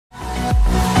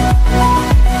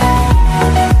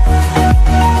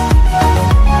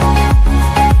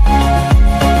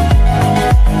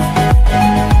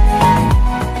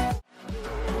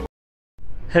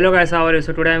Hello guys, how are you?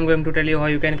 So today I am going to tell you how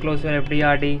you can close your FD,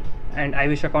 RD and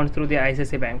ICICI accounts through the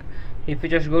ICICI bank. If you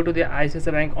just go to the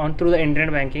ICICI bank on through the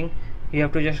internet banking, you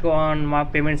have to just go on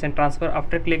mark payments and transfer.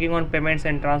 After clicking on payments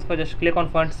and transfer, just click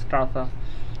on funds transfer.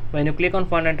 When you click on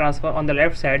fund and transfer, on the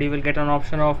left side you will get an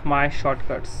option of my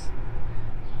shortcuts.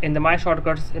 In the my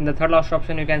shortcuts, in the third last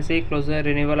option, you can see close the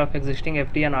renewal of existing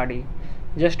FD and RD.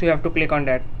 Just you have to click on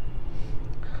that.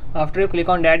 After you click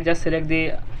on that, just select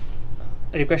the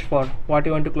request for what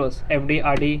you want to close: FD,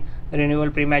 RD, renewal,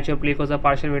 premature, pre-close, or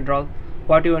partial withdrawal.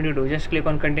 What you want to do, just click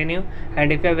on continue.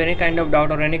 And if you have any kind of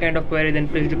doubt or any kind of query, then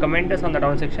please do comment us on the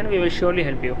down section. We will surely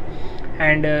help you.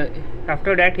 And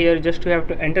after that, here just you have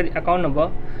to enter the account number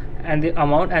and the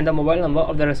amount and the mobile number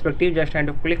of the respective. Just and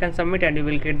to click and submit, and you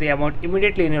will get the amount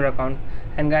immediately in your account.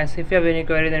 And guys, if you have any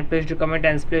query, then please do comment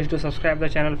and please do subscribe the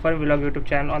channel for Vlog YouTube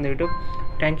channel on the YouTube.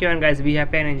 Thank you, and guys, be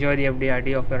happy and enjoy the FD,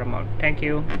 RD of your amount. Thank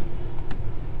you.